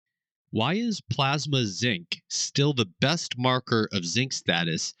Why is plasma zinc still the best marker of zinc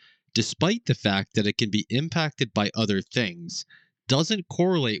status, despite the fact that it can be impacted by other things, doesn't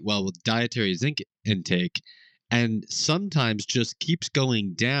correlate well with dietary zinc intake, and sometimes just keeps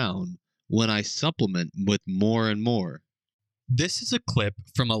going down when I supplement with more and more? This is a clip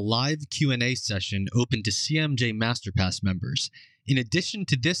from a live Q&A session open to CMJ Masterpass members. In addition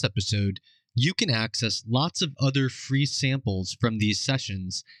to this episode, you can access lots of other free samples from these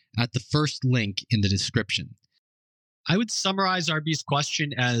sessions at the first link in the description. I would summarize RB's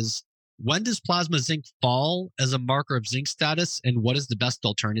question as, when does plasma zinc fall as a marker of zinc status, and what is the best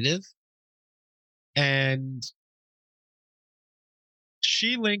alternative? And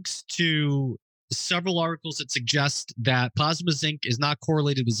she links to several articles that suggest that plasma zinc is not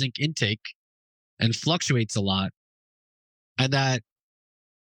correlated with zinc intake and fluctuates a lot, and that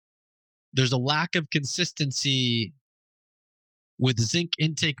there's a lack of consistency with zinc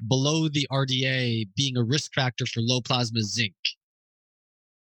intake below the RDA being a risk factor for low plasma zinc.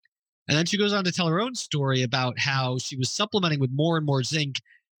 And then she goes on to tell her own story about how she was supplementing with more and more zinc,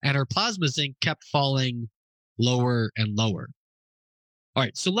 and her plasma zinc kept falling lower and lower. All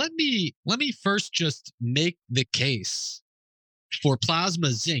right, so let me first just make the case for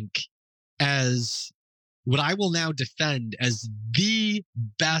plasma zinc as what I will now defend as the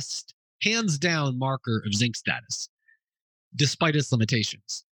best, hands down, marker of zinc status, despite its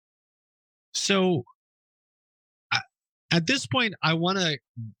limitations. So at this point, I want to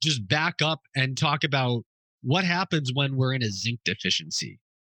just back up and talk about what happens when we're in a zinc deficiency.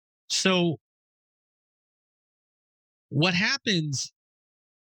 So what happens,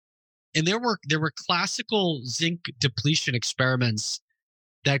 and there were classical zinc depletion experiments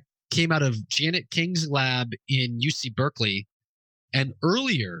that came out of Janet King's lab in UC Berkeley, and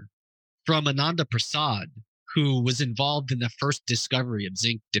earlier from Ananda Prasad, who was involved in the first discovery of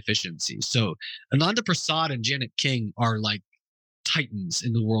zinc deficiency. So Ananda Prasad and Janet King are like titans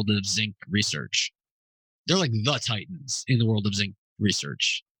in the world of zinc research. They're like the titans in the world of zinc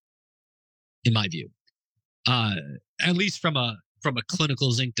research, in my view. At least from a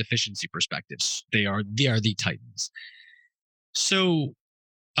clinical zinc deficiency perspective, they are the titans. So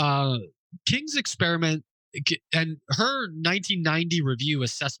King's experiment and her 1990 review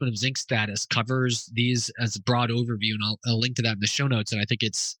assessment of zinc status covers these as a broad overview, and I'll link to that in the show notes. And I think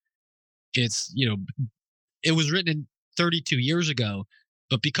it's it was written 32 years ago,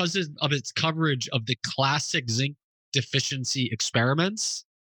 but because of its coverage of the classic zinc deficiency experiments,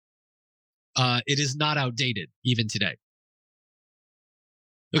 it is not outdated even today.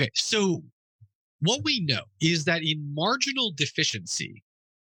 Okay, so what we know is that in marginal deficiency,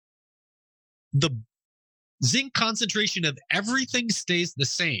 the zinc concentration of everything stays the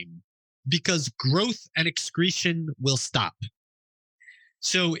same because growth and excretion will stop.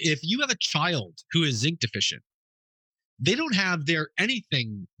 So if you have a child who is zinc deficient, they don't have their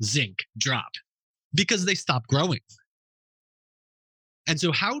anything zinc drop because they stop growing. And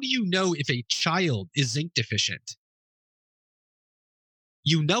so how do you know if a child is zinc deficient?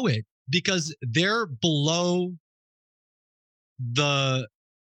 You know it because they're below the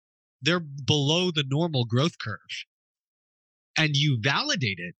normal growth curve. And you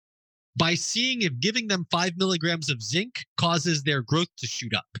validate it by seeing if giving them 5 milligrams of zinc causes their growth to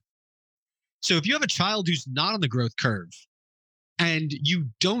shoot up. So if you have a child who's not on the growth curve and you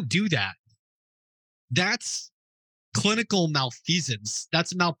don't do that, that's clinical malfeasance.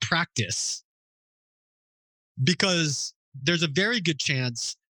 That's malpractice. Because there's a very good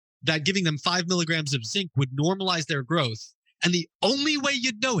chance that giving them 5 milligrams of zinc would normalize their growth. And the only way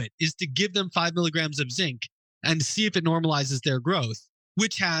you'd know it is to give them 5 milligrams of zinc and see if it normalizes their growth,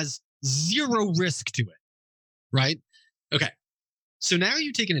 which has zero risk to it, right? Okay, so now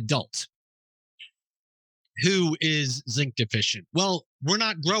you take an adult who is zinc deficient. Well, we're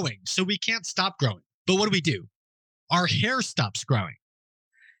not growing, so we can't stop growing. But what do? Our hair stops growing.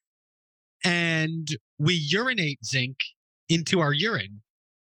 And we urinate zinc into our urine,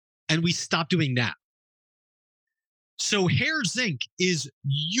 and we stop doing that. So hair zinc is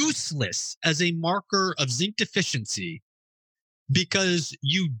useless as a marker of zinc deficiency because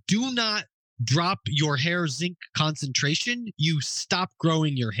you do not drop your hair zinc concentration, you stop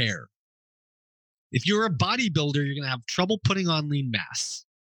growing your hair. If you're a bodybuilder, you're going to have trouble putting on lean mass.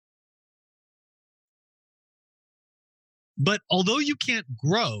 But although you can't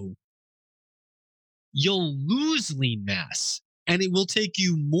grow, you'll lose lean mass, and it will take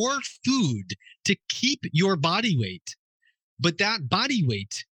you more food to keep your body weight. But that body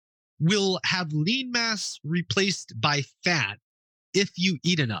weight will have lean mass replaced by fat if you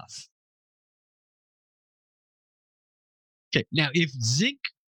eat enough. Okay, now if zinc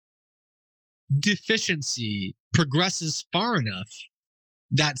deficiency progresses far enough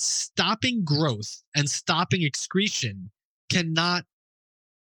that stopping growth and stopping excretion cannot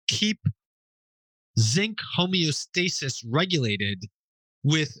keep zinc homeostasis regulated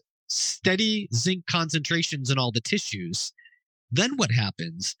with steady zinc concentrations in all the tissues, then what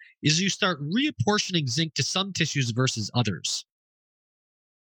happens is you start reapportioning zinc to some tissues versus others.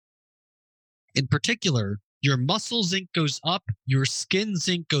 In particular, your muscle zinc goes up, your skin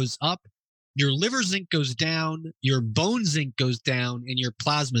zinc goes up, your liver zinc goes down, your bone zinc goes down, and your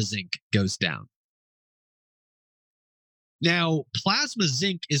plasma zinc goes down. Now, plasma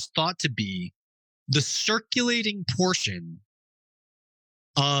zinc is thought to be the circulating portion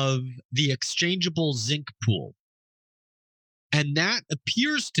of the exchangeable zinc pool. And that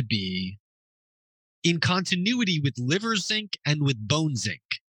appears to be in continuity with liver zinc and with bone zinc.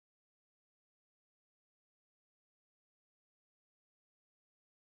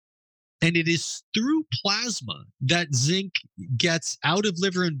 And it is through plasma that zinc gets out of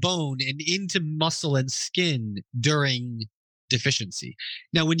liver and bone and into muscle and skin during deficiency.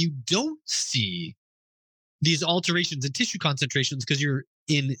 Now, when you don't see these alterations in tissue concentrations because you're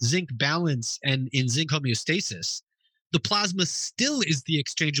in zinc balance and in zinc homeostasis, the plasma still is the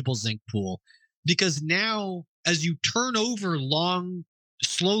exchangeable zinc pool, because now as you turn over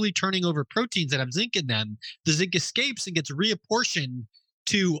slowly turning over proteins that have zinc in them, the zinc escapes and gets reapportioned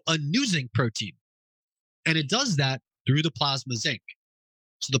to a new zinc protein. And it does that through the plasma zinc.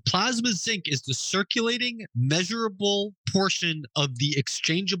 So the plasma zinc is the circulating, measurable portion of the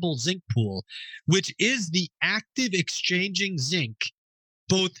exchangeable zinc pool, which is the active exchanging zinc,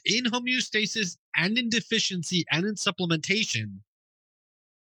 both in homeostasis and in deficiency and in supplementation.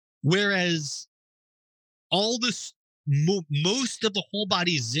 Whereas all this, most of the whole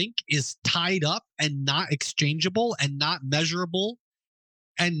body zinc is tied up and not exchangeable and not measurable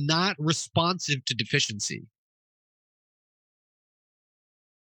and not responsive to deficiency.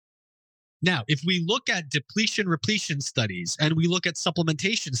 Now, if we look at depletion repletion studies and we look at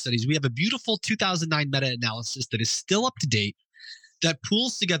supplementation studies, we have a beautiful 2009 meta-analysis that is still up to date that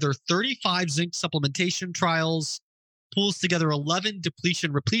pulls together 35 zinc supplementation trials, pulls together 11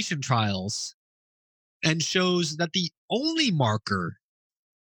 depletion repletion trials, and shows that the only marker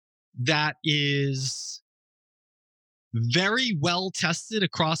that is very well tested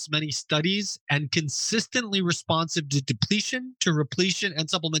across many studies and consistently responsive to depletion, to repletion, and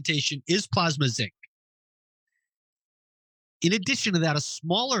supplementation is plasma zinc. In addition to that, a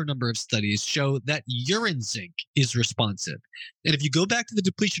smaller number of studies show that urine zinc is responsive. And if you go back to the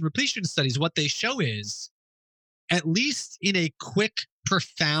depletion repletion studies, what they show is, at least in a quick,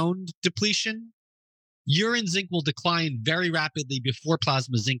 profound depletion, urine zinc will decline very rapidly before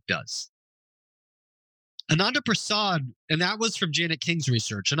plasma zinc does. Ananda Prasad, and that was from Janet King's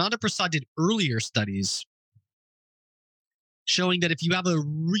research, Ananda Prasad did earlier studies showing that if you have a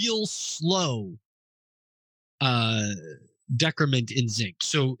real slow decrement in zinc,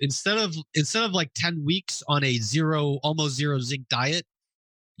 so instead of like 10 weeks on a almost zero zinc diet,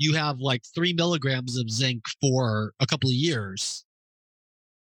 you have like 3 milligrams of zinc for a couple of years.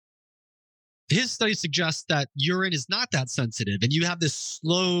 His study suggests that urine is not that sensitive, and you have this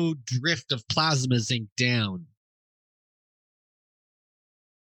slow drift of plasma zinc down.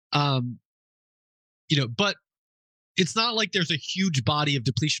 But it's not like there's a huge body of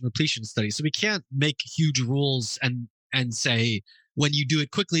depletion repletion studies, so we can't make huge rules and say when you do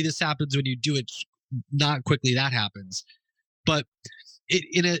it quickly this happens, when you do it not quickly that happens. But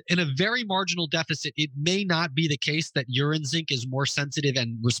in a very marginal deficit, it may not be the case that urine zinc is more sensitive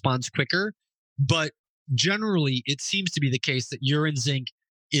and responds quicker. But generally, it seems to be the case that urine zinc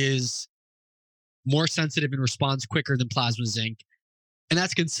is more sensitive and responds quicker than plasma zinc. And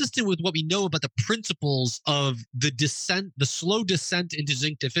that's consistent with what we know about the principles of the slow descent into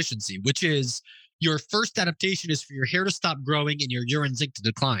zinc deficiency, which is your first adaptation is for your hair to stop growing and your urine zinc to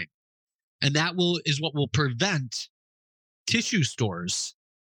decline. And that is what will prevent tissue stores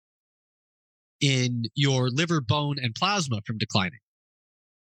in your liver, bone, and plasma from declining.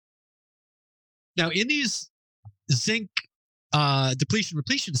 Now, in these zinc depletion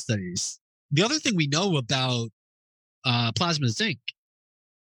repletion studies, the other thing we know about plasma zinc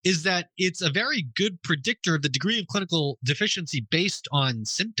is that it's a very good predictor of the degree of clinical deficiency based on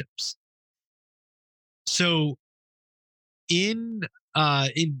symptoms. So, in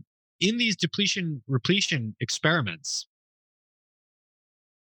these depletion repletion experiments,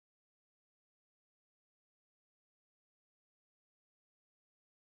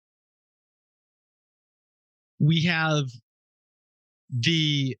 we have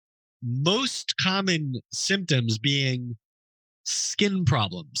the most common symptoms being skin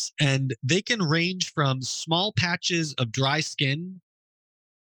problems. And they can range from small patches of dry skin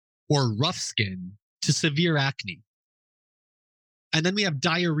or rough skin to severe acne. And then we have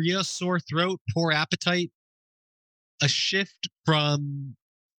diarrhea, sore throat, poor appetite, a shift from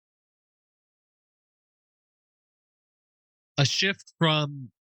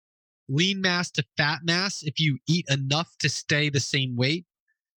lean mass to fat mass if you eat enough to stay the same weight,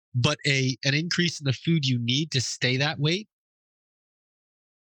 but an increase in the food you need to stay that weight.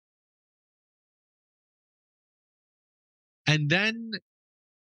 And then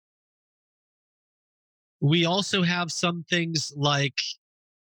we also have some things like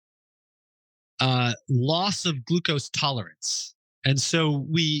loss of glucose tolerance. And so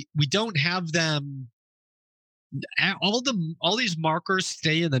we don't have them. All these markers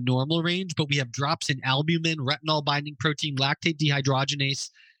stay in the normal range, but we have drops in albumin, retinol binding protein, lactate dehydrogenase,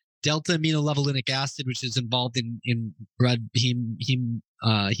 delta aminolevulinic acid, which is involved in red heme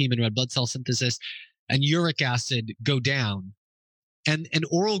and red blood cell synthesis, and uric acid go down. And an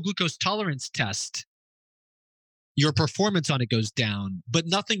oral glucose tolerance test, your performance on it goes down, but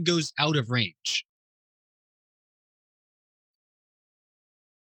nothing goes out of range.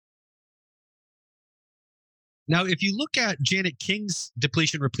 Now, if you look at Janet King's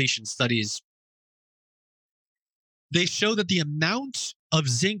depletion repletion studies, they show that the amount of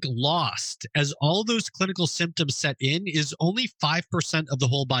zinc lost as all those clinical symptoms set in is only 5% of the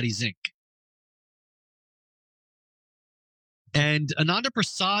whole body zinc. And Ananda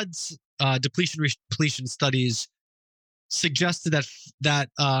Prasad's depletion repletion studies suggested that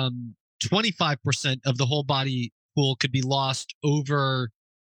 25% of the whole body pool could be lost over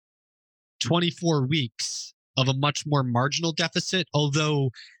 24 weeks of a much more marginal deficit,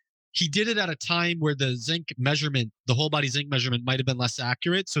 although he did it at a time where the zinc measurement, the whole body zinc measurement, might have been less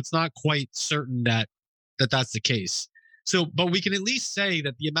accurate. So it's not quite certain that that's the case. So, but we can at least say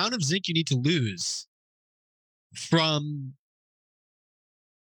that the amount of zinc you need to lose from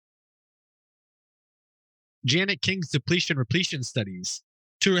Janet King's depletion repletion studies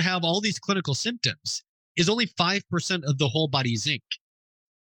to have all these clinical symptoms is only 5% of the whole body zinc.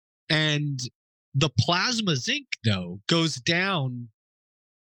 And the plasma zinc, though, goes down,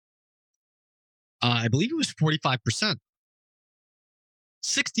 I believe it was 45%.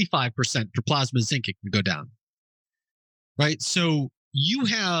 65% for plasma zinc, it can go down. Right? So you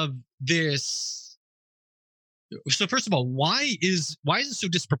have this. So first of all, why is it so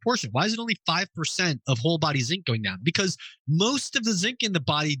disproportionate? Why is it only 5% of whole body zinc going down? Because most of the zinc in the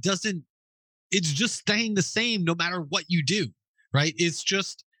body it's just staying the same no matter what you do, right? It's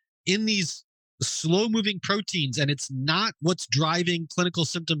just in these slow moving proteins, and it's not what's driving clinical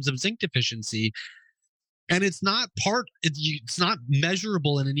symptoms of zinc deficiency. And it's not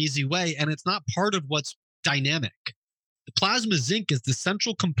measurable in an easy way, and it's not part of what's dynamic. The plasma zinc is the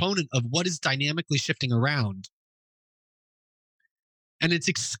central component of what is dynamically shifting around. And it's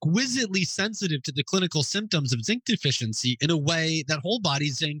exquisitely sensitive to the clinical symptoms of zinc deficiency in a way that whole body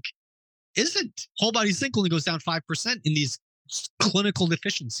zinc isn't. Whole body zinc only goes down 5% in these clinical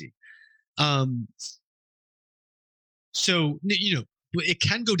deficiency. So, it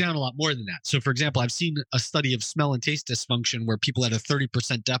can go down a lot more than that. So, for example, I've seen a study of smell and taste dysfunction where people had a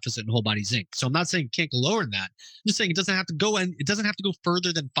 30% deficit in whole body zinc. So I'm not saying it can't go lower than that. I'm just saying it doesn't have to go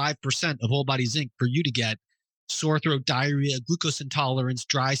further than 5% of whole body zinc for you to get sore throat, diarrhea, glucose intolerance,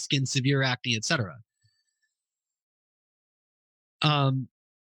 dry skin, severe acne, etc.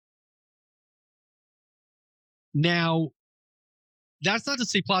 Now, that's not to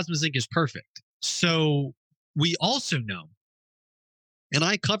say plasma zinc is perfect. So we also know, and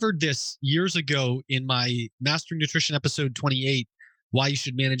I covered this years ago in my Mastering Nutrition episode 28, why you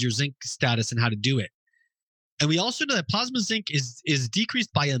should manage your zinc status and how to do it. And we also know that plasma zinc is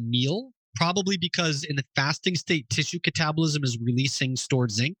decreased by a meal, probably because in the fasting state, tissue catabolism is releasing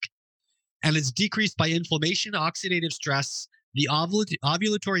stored zinc. And it's decreased by inflammation, oxidative stress, the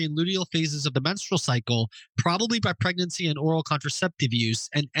ovulatory and luteal phases of the menstrual cycle, probably by pregnancy and oral contraceptive use,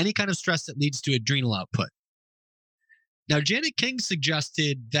 and any kind of stress that leads to adrenal output. Now, Janet King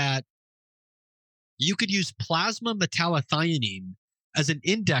suggested that you could use plasma metallothionein as an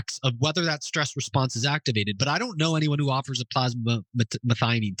index of whether that stress response is activated, but I don't know anyone who offers a plasma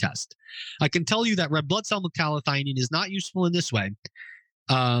methionine test. I can tell you that red blood cell metallothionein is not useful in this way.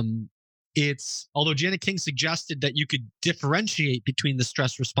 Although Janet King suggested that you could differentiate between the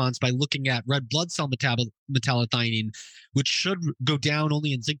stress response by looking at red blood cell metallothionein, which should go down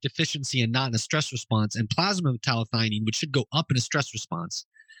only in zinc deficiency and not in a stress response, and plasma metallothionein, which should go up in a stress response.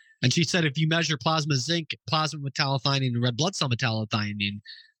 And she said if you measure plasma zinc, plasma metallothionein, and red blood cell metallothionein,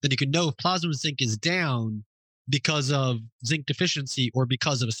 then you can know if plasma zinc is down, because of zinc deficiency or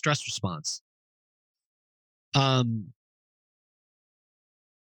because of a stress response. Um,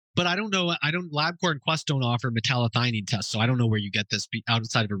 but I don't know. LabCorp and Quest don't offer metallothionein tests, so I don't know where you get this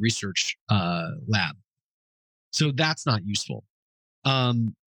outside of a research lab. So that's not useful.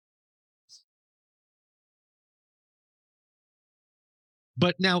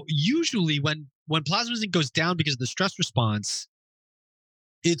 But now, usually, when plasma zinc goes down because of the stress response,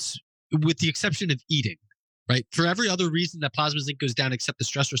 it's with the exception of eating, right? For every other reason that plasma zinc goes down except the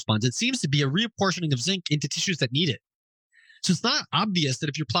stress response, it seems to be a reapportioning of zinc into tissues that need it. So it's not obvious that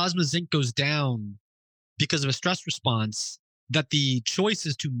if your plasma zinc goes down because of a stress response, that the choice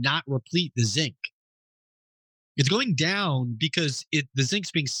is to not replete the zinc. It's going down because the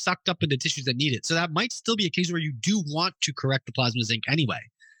zinc's being sucked up into tissues that need it. So that might still be a case where you do want to correct the plasma zinc anyway.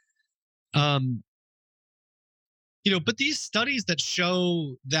 But these studies that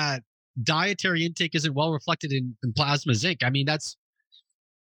show that dietary intake isn't well reflected in plasma zinc, I mean, that's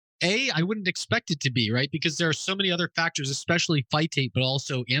I wouldn't expect it to be, right? Because there are so many other factors, especially phytate, but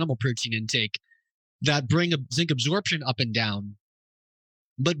also animal protein intake, that bring zinc absorption up and down.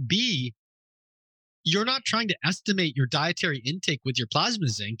 But B, you're not trying to estimate your dietary intake with your plasma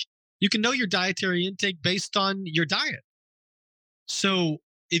zinc. You can know your dietary intake based on your diet. So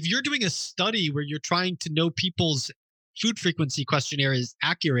if you're doing a study where you're trying to know people's food frequency questionnaire is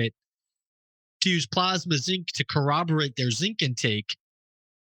accurate, to use plasma zinc to corroborate their zinc intake,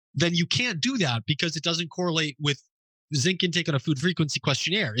 then you can't do that because it doesn't correlate with zinc intake on a food frequency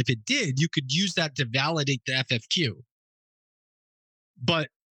questionnaire. If it did, you could use that to validate the FFQ. But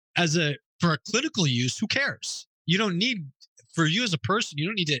for a clinical use, who cares? You don't need, for you as a person, you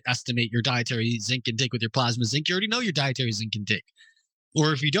don't need to estimate your dietary zinc intake with your plasma zinc. You already know your dietary zinc intake.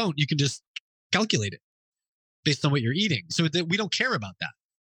 Or if you don't, you can just calculate it based on what you're eating. So that we don't care about that.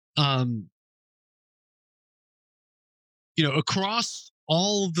 Across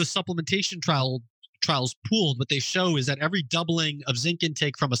all of the supplementation trials pooled, what they show is that every doubling of zinc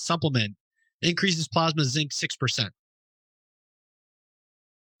intake from a supplement increases plasma zinc 6%.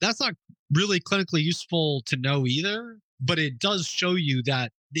 That's not really clinically useful to know either, but it does show you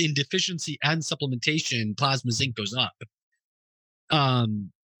that in deficiency and supplementation, plasma zinc goes up. But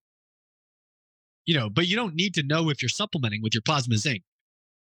you don't need to know if you're supplementing with your plasma zinc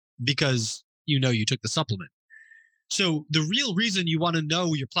because you took the supplement. So the real reason you want to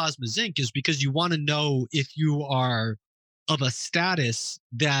know your plasma zinc is because you want to know if you are of a status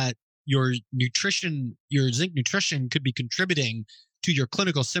that your zinc nutrition could be contributing to your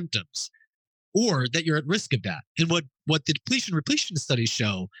clinical symptoms, or that you're at risk of that. And what the depletion repletion studies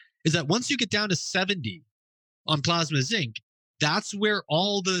show is that once you get down to 70 on plasma zinc, that's where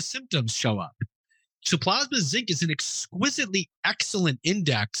all the symptoms show up. So plasma zinc is an exquisitely excellent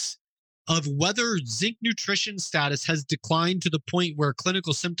index of whether zinc nutrition status has declined to the point where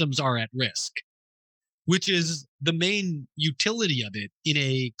clinical symptoms are at risk, which is the main utility of it in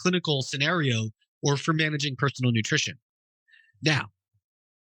a clinical scenario or for managing personal nutrition. Now,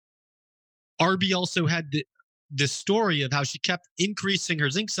 RB also had the story of how she kept increasing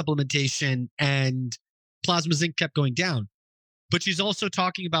her zinc supplementation and plasma zinc kept going down. But she's also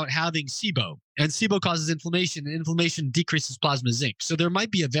talking about having SIBO, and SIBO causes inflammation, and inflammation decreases plasma zinc. So there might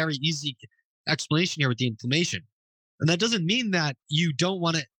be a very easy explanation here with the inflammation. And that doesn't mean that you don't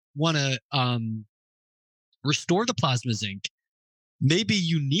want to restore the plasma zinc. Maybe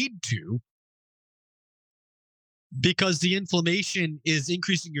you need to, because the inflammation is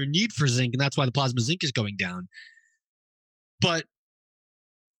increasing your need for zinc, and that's why the plasma zinc is going down. But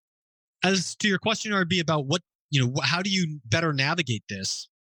as to your question, RB, about how do you better navigate this?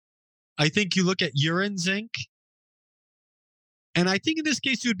 I think you look at urine zinc. And I think in this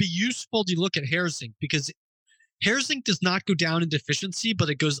case, it would be useful to look at hair zinc, because hair zinc does not go down in deficiency, but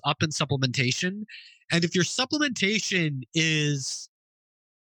it goes up in supplementation. And if your supplementation is,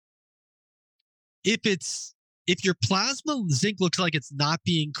 if your plasma zinc looks like it's not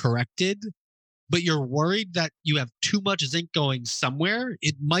being corrected, but you're worried that you have too much zinc going somewhere,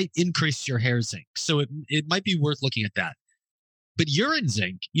 it might increase your hair zinc. So it might be worth looking at that. But urine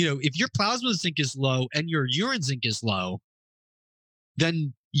zinc, if your plasma zinc is low and your urine zinc is low,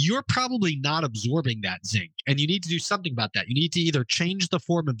 then you're probably not absorbing that zinc. And you need to do something about that. You need to either change the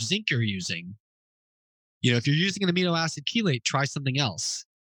form of zinc you're using. If you're using an amino acid chelate, try something else.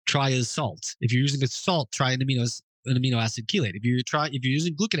 Try a salt. If you're using a salt, try an amino acid chelate. If you're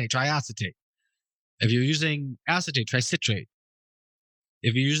using gluconate, try acetate. If you're using acetate, try citrate.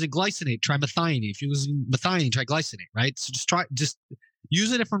 If you're using glycinate, try methionine. If you're using methionine, try glycinate, right? So just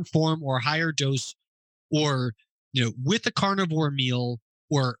use a different form or a higher dose, or, with a carnivore meal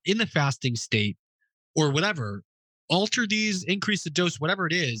or in the fasting state, or whatever. Alter these, increase the dose, whatever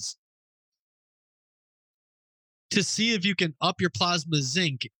it is, to see if you can up your plasma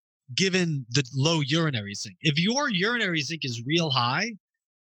zinc given the low urinary zinc. If your urinary zinc is real high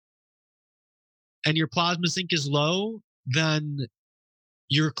and your plasma zinc is low, then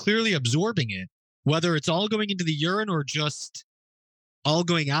you're clearly absorbing it, whether it's all going into the urine or just all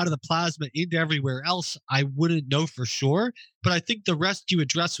going out of the plasma into everywhere else. I wouldn't know for sure, but I think the rest you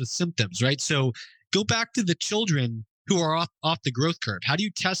address with symptoms, right? So go back to the children who are off the growth curve. How do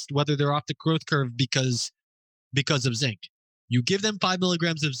you test whether they're off the growth curve because of zinc? You give them 5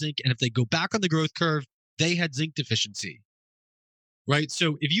 milligrams of zinc, and if they go back on the growth curve, they had zinc deficiency, right?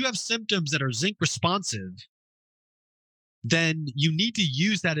 So if you have symptoms that are zinc responsive, then you need to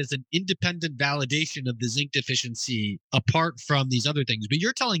use that as an independent validation of the zinc deficiency apart from these other things. But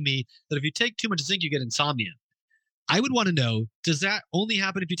you're telling me that if you take too much zinc, you get insomnia. I would want to know, does that only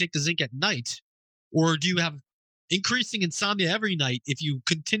happen if you take the zinc at night? Or do you have increasing insomnia every night if you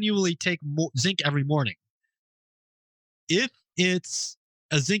continually take zinc every morning? If it's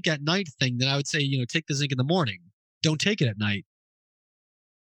a zinc at night thing, then I would say, take the zinc in the morning. Don't take it at night.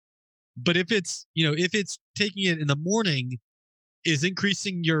 But if it's taking it in the morning is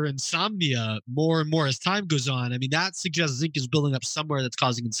increasing your insomnia more and more as time goes on, I mean, that suggests zinc is building up somewhere that's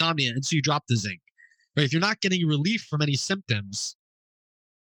causing insomnia. And so you drop the zinc, right? If you're not getting relief from any symptoms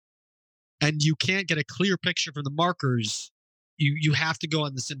and you can't get a clear picture from the markers, you have to go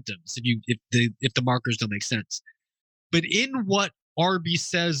on the symptoms if the markers don't make sense. But in what RB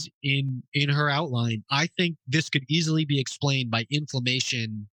says in her outline, I think this could easily be explained by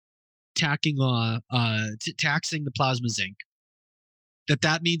inflammation taxing the plasma zinc.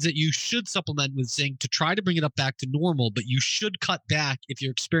 That means that you should supplement with zinc to try to bring it up back to normal, but you should cut back if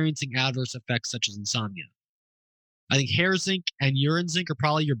you're experiencing adverse effects such as insomnia. I think hair zinc and urine zinc are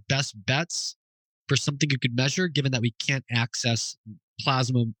probably your best bets for something you could measure, given that we can't access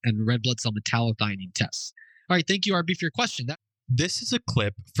plasma and red blood cell metallothionein tests. All right, thank you, RB, for your question. This is a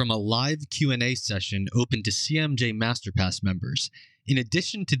clip from a live Q&A session open to CMJ MasterPass members. In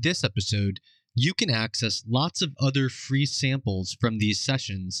addition to this episode, you can access lots of other free samples from these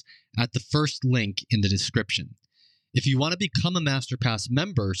sessions at the first link in the description. If you want to become a MasterPass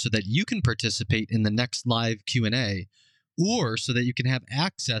member so that you can participate in the next live Q&A, or so that you can have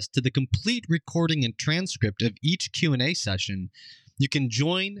access to the complete recording and transcript of each Q&A session, you can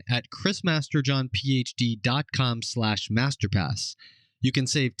join at chrismasterjohnphd.com/masterpass. You can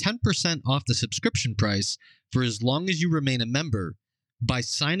save 10% off the subscription price for as long as you remain a member by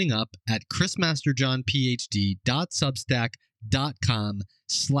signing up at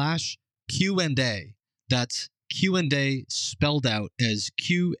chrismasterjohnphd.substack.com/Q&A. That's Q&A spelled out as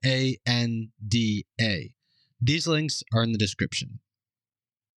Qanda. These links are in the description.